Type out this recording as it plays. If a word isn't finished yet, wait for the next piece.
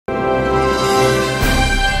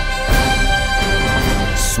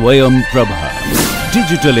Swayam Prabha.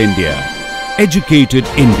 Digital India. Educated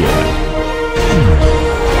India.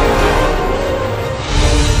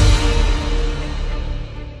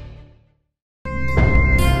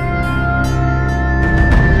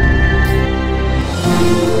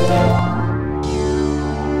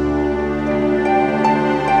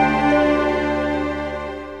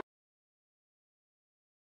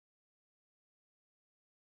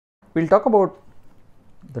 We will talk about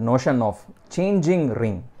the notion of changing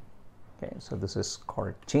ring. Okay, so this is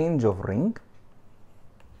called change of ring.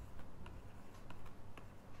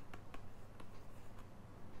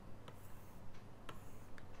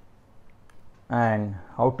 And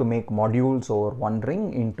how to make modules over one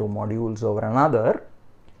ring into modules over another.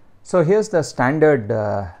 So here's the standard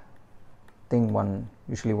thing one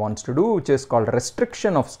usually wants to do, which is called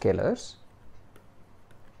restriction of scalars.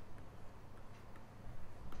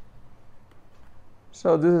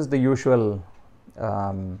 So this is the usual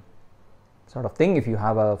sort of thing. If you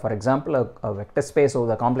have for example, a vector space over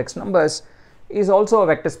the complex numbers is also a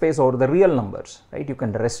vector space over the real numbers, right? You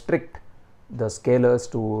can restrict the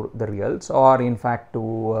scalars to the reals, or in fact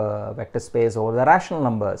to vector space over the rational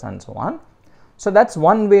numbers and so on. So that's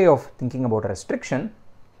one way of thinking about restriction,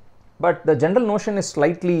 but the general notion is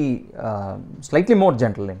slightly more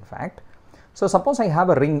gentle in fact. So suppose I have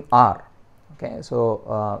a ring R. Okay,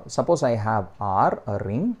 so suppose I have R, a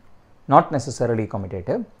ring, not necessarily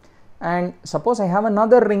commutative, and suppose I have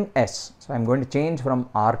another ring S. So I am going to change from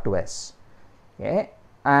R to S. Okay,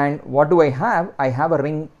 and what do I have? I have a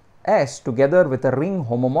ring S together with a ring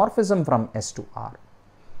homomorphism from S to R.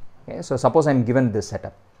 Okay, so suppose I am given this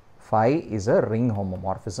setup. Phi is a ring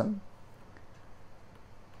homomorphism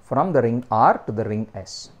from the ring R to the ring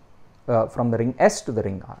S, from the ring S to the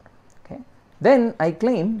ring R. Okay, then I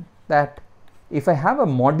claim that if I have a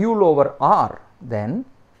module over R, then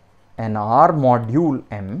an R module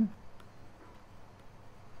M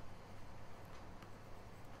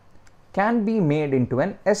can be made into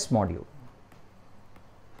an S module.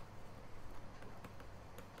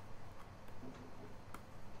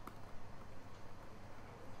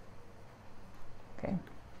 Okay,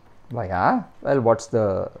 via, well, what's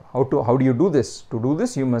the, how do you do this? To do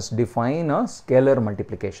this, you must define a scalar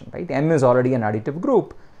multiplication, right? M is already an additive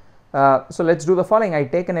group. So let's do the following. I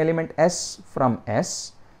take an element S from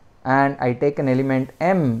S and I take an element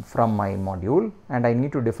M from my module, and I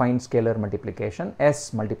need to define scalar multiplication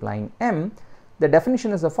S multiplying M. The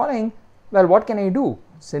definition is the following. Well, what can I do?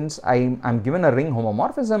 Since I am given a ring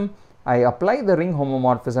homomorphism, I apply the ring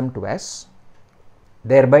homomorphism to S,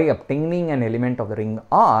 thereby obtaining an element of the ring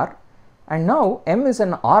R, and now M is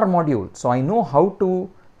an R module. So I know how to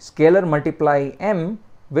scalar multiply M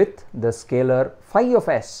with the scalar phi of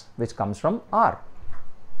S, which comes from R,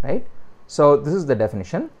 right? So this is the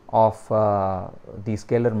definition of the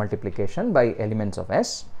scalar multiplication by elements of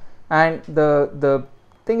S, and the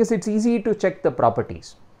thing is, it's easy to check the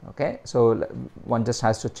properties. Okay, so one just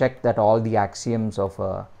has to check that all the axioms of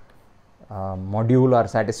a module are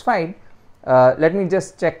satisfied. Let me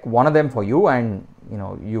just check one of them for you, and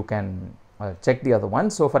you can check the other one.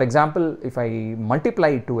 So for example, if I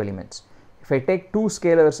multiply two elements, if I take two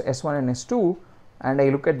scalars S1 and S2 and I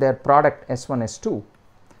look at their product S1 S2,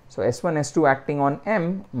 so S1 S2 acting on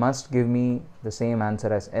M must give me the same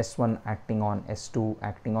answer as S1 acting on S2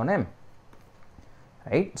 acting on M,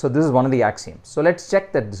 right? So this is one of the axioms. So let's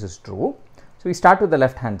check that this is true. So we start with the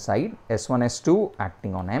left hand side, S1 S2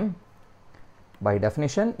 acting on M. By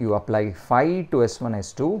definition, you apply phi to S1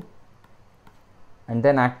 S2 and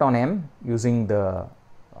then act on M using the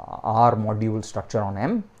R module structure on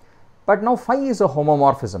M. But now phi is a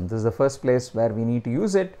homomorphism. This is the first place where we need to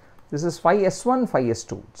use it. This is phi S1, phi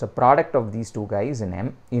S2. It's a product of these two guys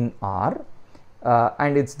in R,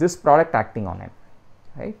 and it's this product acting on M,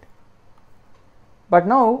 right? But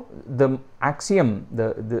now the axiom,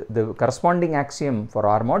 the corresponding axiom for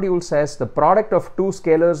R module says the product of two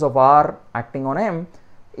scalars of R acting on M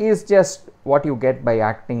is just what you get by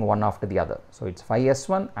acting one after the other. So it's phi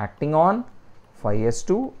S1 acting on phi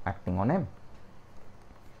S2 acting on M.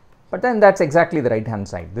 But then that's exactly the right hand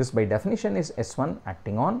side. This by definition is S1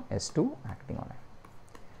 acting on S2 acting on M.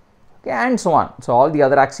 Okay, and so on. So all the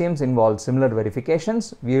other axioms involve similar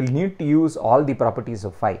verifications. We will need to use all the properties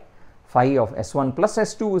of phi. Phi of S1 plus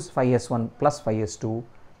S2 is phi S1 plus phi S2,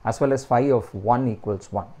 as well as phi of 1 equals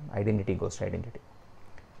 1. Identity goes to identity.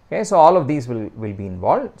 Okay, so all of these will be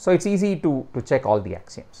involved. So it's easy to check all the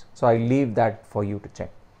axioms. So I leave that for you to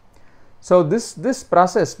check. So this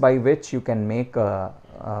process by which you can make an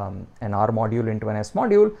R module into an S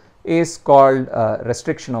module is called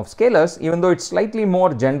restriction of scalars, even though it's slightly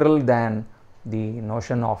more general than the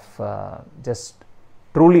notion of just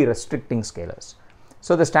truly restricting scalars.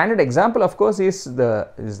 So the standard example of course is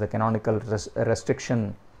the canonical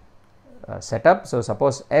restriction setup. So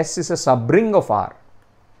suppose S is a subring of R,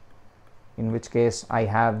 in which case I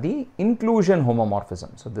have the inclusion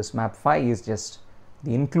homomorphism. So this map phi is just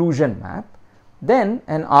the inclusion map. Then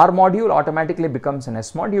an R module automatically becomes an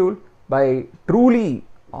S module by truly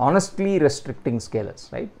honestly restricting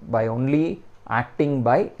scalars, right, by only acting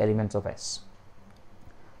by elements of S.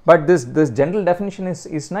 But this general definition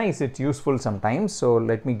is nice, it's useful sometimes. So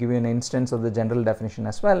let me give you an instance of the general definition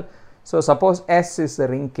as well. So suppose S is the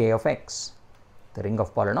ring K of X, the ring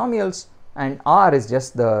of polynomials, and R is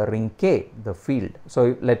just the ring K, the field.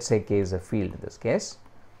 So let's say K is a field in this case.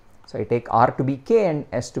 So I take R to be K and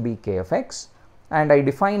S to be K of X, and I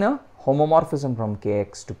define a homomorphism from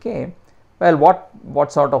Kx to K. Well,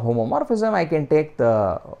 what sort of homomorphism? I can take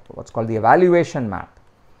the what's called the evaluation map.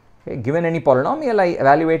 Okay, given any polynomial, I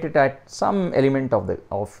evaluate it at some element of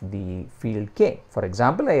the field K. For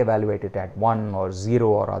example, I evaluate it at 1 or 0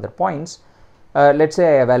 or other points. Let's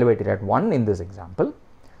say I evaluate it at 1 in this example.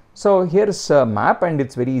 So here is a map, and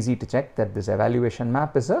it's very easy to check that this evaluation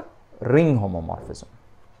map is a ring homomorphism.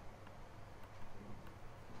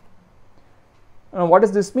 Now what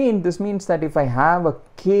does this mean? This means that if I have a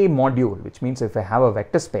K module, which means if I have a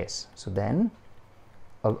vector space, so then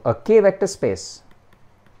a K vector space,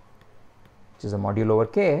 which is a module over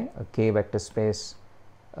K, a K vector space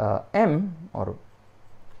M, or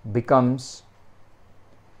becomes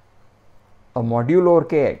a module over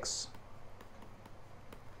Kx.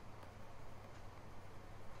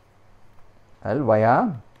 Well, via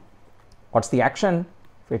what's the action?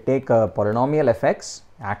 If I take a polynomial fx,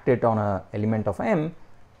 act it on a element of M,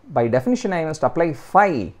 by definition I must apply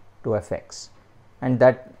phi to fx, and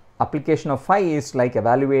that application of phi is like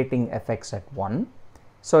evaluating fx at 1.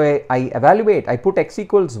 So I evaluate, I put x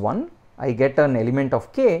equals 1, I get an element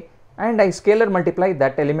of k, and I scalar multiply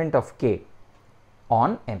that element of k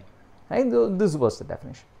on M, right? This was the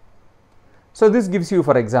definition. So this gives you,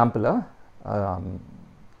 for example,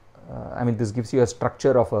 this gives you a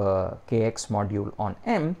structure of a Kx module on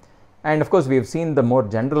M, and of course we have seen the more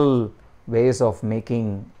general ways of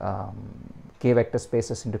making K vector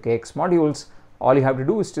spaces into Kx modules. All you have to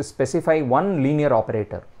do is to specify one linear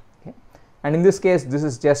operator, okay? And in this case this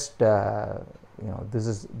is just this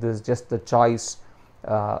is just the choice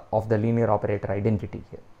of the linear operator identity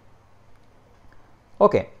here.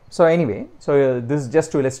 Okay, so anyway, so this is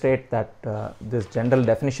just to illustrate that this general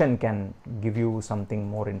definition can give you something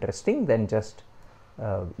more interesting than just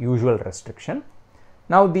usual restriction.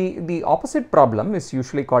 Now the opposite problem is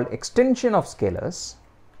usually called extension of scalars,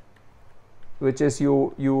 which is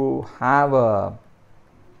you have a,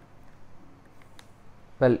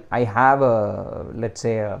 well, I have a, let's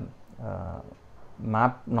say a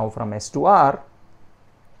map now from S to R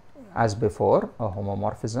as before, a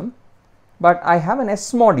homomorphism, but I have an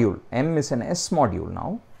S module, M is an S module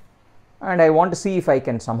now, and I want to see if I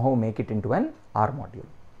can somehow make it into an R module.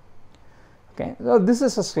 Okay, so this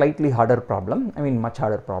is a slightly harder problem, I mean much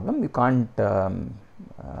harder problem. You can't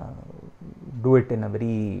do it in a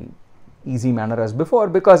very easy manner as before,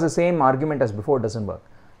 because the same argument as before doesn't work.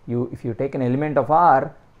 If you take an element of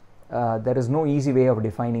R, there is no easy way of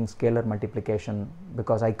defining scalar multiplication,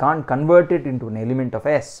 because I can't convert it into an element of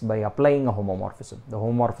S by applying a homomorphism. The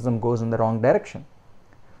homomorphism goes in the wrong direction.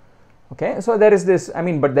 Okay, so there is this,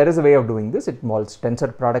 but there is a way of doing this. It involves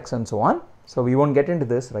tensor products and so on. So we won't get into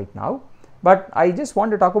this right now, but I just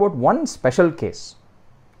want to talk about one special case.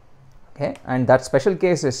 Okay, and that special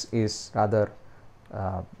case is rather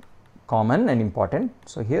common and important.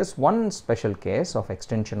 So here's one special case of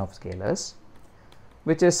extension of scalars,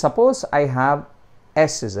 which is, suppose I have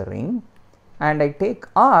S is a ring and I take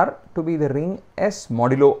R to be the ring S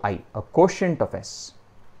modulo I, a quotient of S,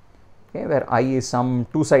 okay, where I is some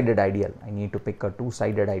two-sided ideal. I need to pick a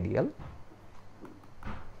two-sided ideal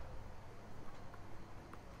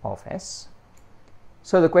of S.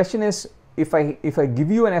 So the question is, if I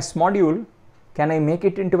give you an S module, can I make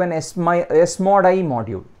it into an S mod I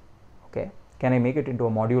module? Okay, can I make it into a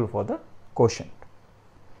module for the quotient?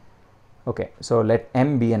 Okay, so let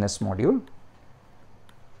M be an S module.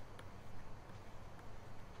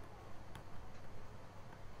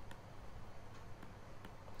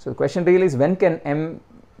 So the question really is, when can M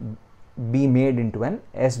be made into an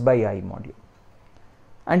S by I module?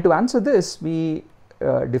 And to answer this, we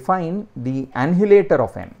define the annihilator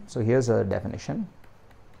of M. So here's a definition.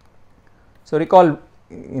 So recall,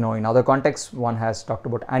 in other contexts one has talked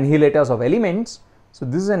about annihilators of elements. So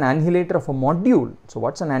this is an annihilator of a module. So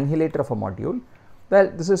what's an annihilator of a module?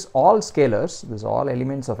 Well, this is all scalars, this is all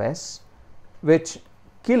elements of S which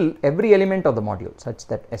kill every element of the module such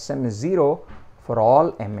that Sm is 0 for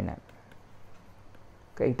all m in M.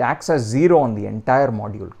 Okay, it acts as 0 on the entire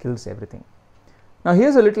module, kills everything. Now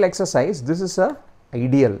here's a little exercise. This is a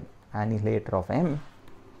ideal annihilator of M,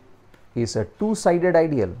 is a two-sided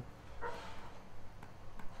ideal.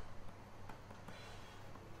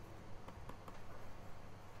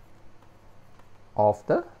 Of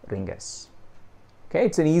the ring S. Okay,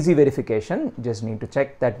 it's an easy verification. Just need to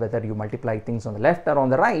check that whether you multiply things on the left or on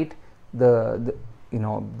the right, the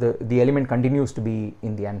element continues to be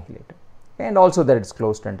in the annihilator, and also that it's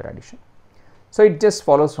closed under addition. So it just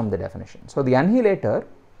follows from the definition. So the annihilator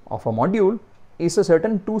of a module is a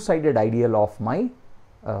certain two-sided ideal of my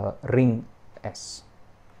ring S.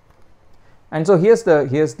 And so here's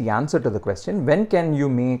the answer to the question: when can you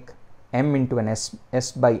make M into an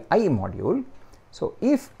S by I module? So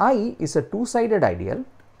if I is a two-sided ideal,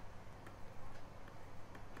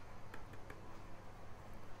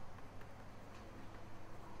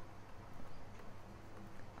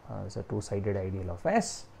 is a two-sided ideal of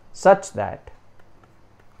S such that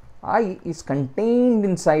I is contained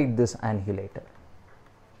inside this annihilator,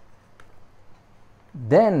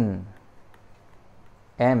 then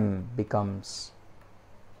M becomes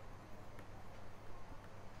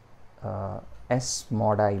S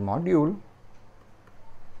mod I module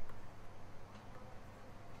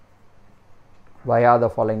via the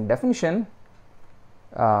following definition.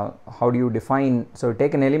 How do you define? So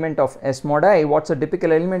take an element of S mod I. What's a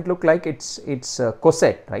typical element look like? It's a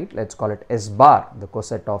coset, right? Let's call it S bar, the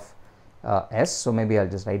coset of S. So maybe I'll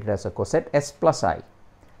just write it as a coset S plus I.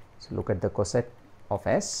 So look at the coset of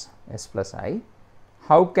S plus I.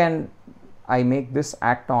 How can I make this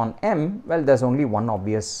act on M? Well, there's only one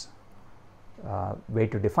obvious way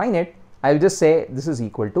to define it. I'll just say this is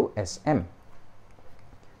equal to Sm.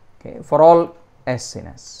 Okay, for all S in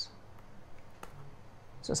S.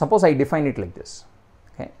 So suppose I define it like this.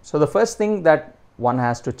 Okay, so the first thing that one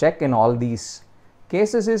has to check in all these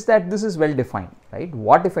cases is that this is well defined, right?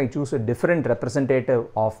 What if I choose a different representative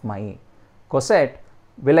of my coset?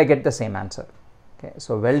 Will I get the same answer? Okay,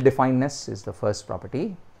 so well definedness is the first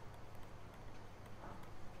property.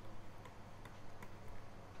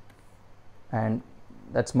 And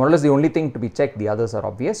that's more or less the only thing to be checked. The others are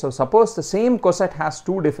obvious. So suppose the same coset has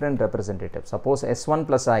two different representatives. Suppose S1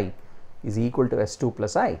 plus I is equal to S2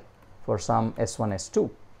 plus I for some S1 S2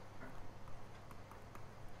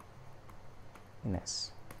 in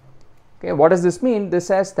S. Okay, what does this mean? This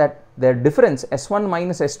says that their difference S1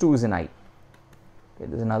 minus S2 is in I. Okay,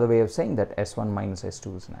 this is another way of saying that S1 minus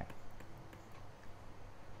S2 is in I.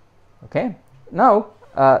 Okay, now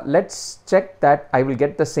let's check that I will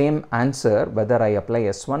get the same answer whether I apply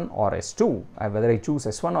S1 or S2, whether I choose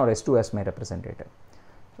S1 or S2 as my representative.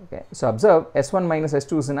 Okay, so observe S1 minus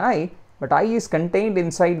S2 is in I, but I is contained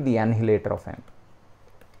inside the annihilator of M.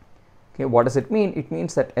 Okay, what does it mean? It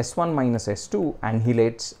means that S1 minus S2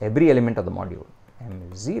 annihilates every element of the module. M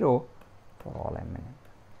is 0 for all M in M.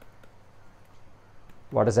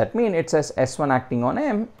 What does that mean? It says S1 acting on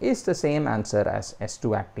M is the same answer as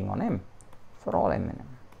S2 acting on M for all M in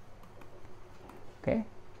M. Okay,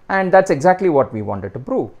 and that's exactly what we wanted to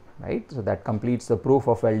prove, right? So that completes the proof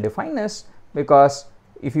of well definedness, because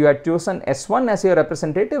if you had chosen S1 as your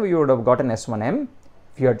representative, you would have gotten S1M.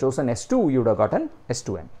 If you had chosen S2, you would have gotten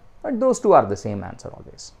S2M. But those two are the same answer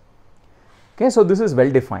always. Okay, so this is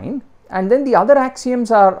well defined. And then the other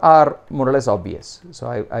axioms are more or less obvious.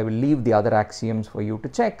 So I will leave the other axioms for you to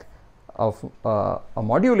check. Of a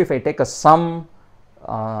module, if I take a sum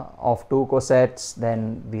of two cosets,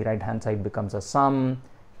 then the right hand side becomes a sum.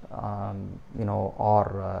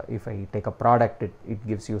 Or if I take a product, it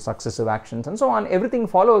gives you successive actions and so on. Everything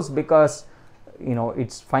follows because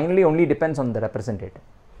it's finally only depends on the representative.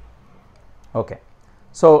 Okay,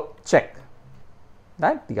 so check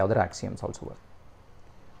that the other axioms also work.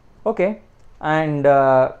 Okay, and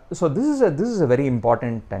so this is a very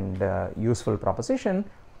important and useful proposition.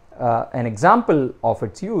 An example of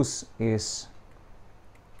its use is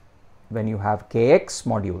when you have kx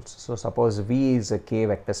modules. So suppose V is a k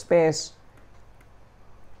vector space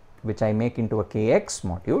which I make into a kx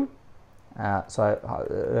module.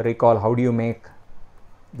 Recall, how do you make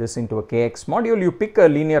this into a kx module? You pick a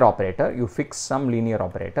linear operator, you fix some linear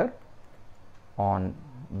operator on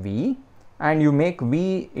V, and you make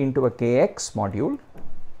V into a kx module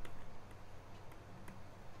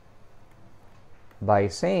by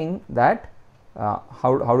saying that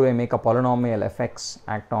how do I make a polynomial fx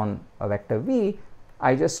act on a vector V?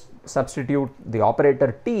 I just substitute the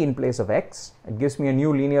operator t in place of x. It gives me a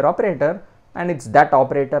new linear operator, and it's that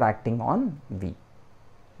operator acting on V.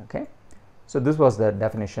 Okay, so this was the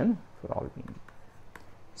definition for all V.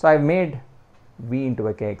 So I have made V into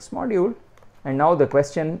a kx module, and now the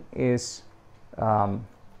question is, well,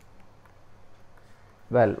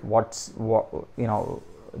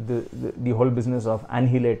 the whole business of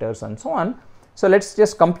annihilators and so on. So let's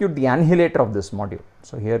just compute the annihilator of this module.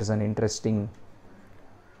 So here is an interesting,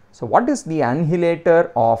 so what is the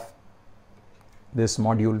annihilator of this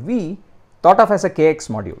module V, thought of as a kx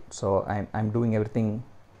module? So I'm doing everything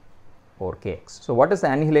over kx. So what does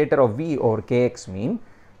the annihilator of V over kx mean?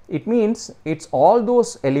 It means it's all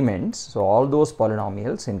those elements, so all those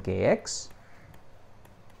polynomials in kx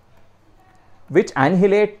which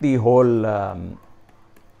annihilate the whole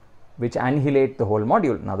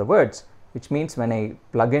module. In other words, which means when I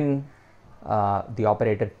plug in the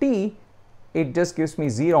operator t, it just gives me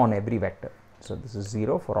 0 on every vector. So this is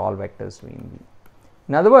 0 for all vectors V in V.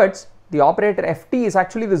 In other words, the operator ft is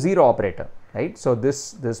actually the 0 operator, right? So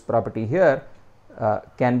this property here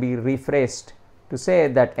can be rephrased to say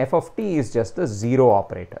that f of t is just the 0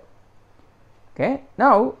 operator. Okay.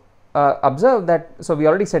 Now observe that, so we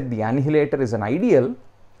already said the annihilator is an ideal,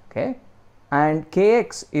 okay, and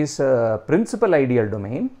kx is a principal ideal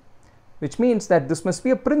domain, which means that this must be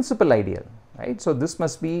a principal ideal, right? So this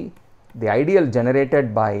must be the ideal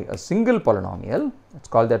generated by a single polynomial. Let's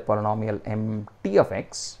call that polynomial mt of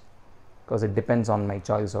x, because it depends on my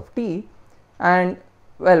choice of t. And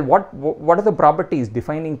well, what are the properties,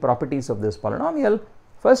 defining properties of this polynomial?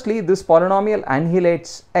 Firstly, this polynomial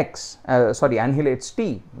annihilates annihilates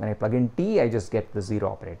t. When I plug in t, I just get the 0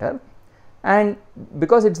 operator, and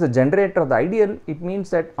because it's the generator of the ideal, it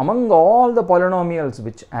means that among all the polynomials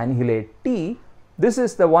which annihilate t, this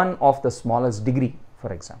is the one of the smallest degree,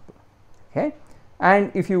 for example. Okay,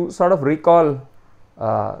 and if you sort of recall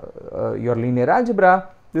your linear algebra,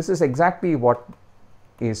 this is exactly what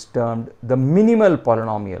is termed the minimal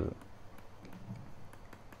polynomial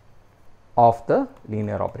of the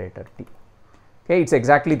linear operator t. Okay, it's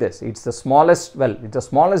exactly this. It's the smallest, well, it's the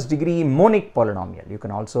smallest degree monic polynomial. You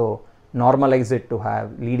can also normalize it to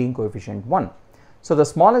have leading coefficient 1. So the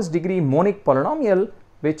smallest degree monic polynomial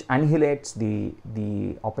which annihilates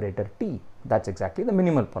the operator t, that's exactly the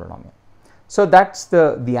minimal polynomial. So that's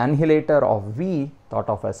the annihilator of V, thought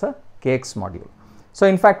of as a kx module. So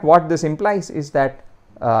in fact what this implies is that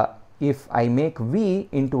if I make V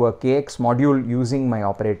into a kx module using my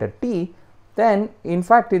operator t, then in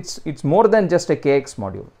fact it's more than just a kx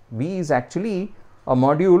module. V is actually a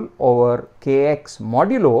module over kx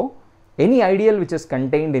modulo any ideal which is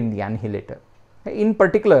contained in the annihilator. In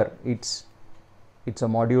particular, it's a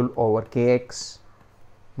module over kx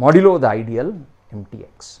modulo the ideal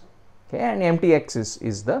mtx. Okay, and mtx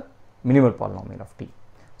is the minimal polynomial of t.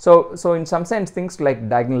 So in some sense, things like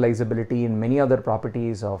diagonalizability and many other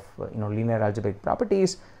properties of linear algebraic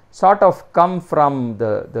properties sort of come from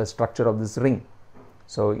the structure of this ring.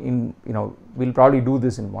 So we'll probably do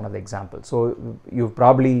this in one of the examples. So you've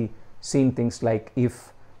probably seen things like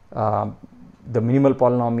if the minimal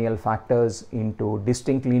polynomial factors into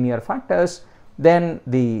distinct linear factors, then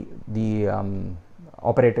the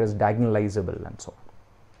operator is diagonalizable and so on.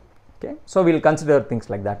 Okay, so we'll consider things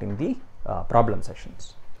like that in the problem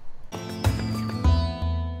sessions.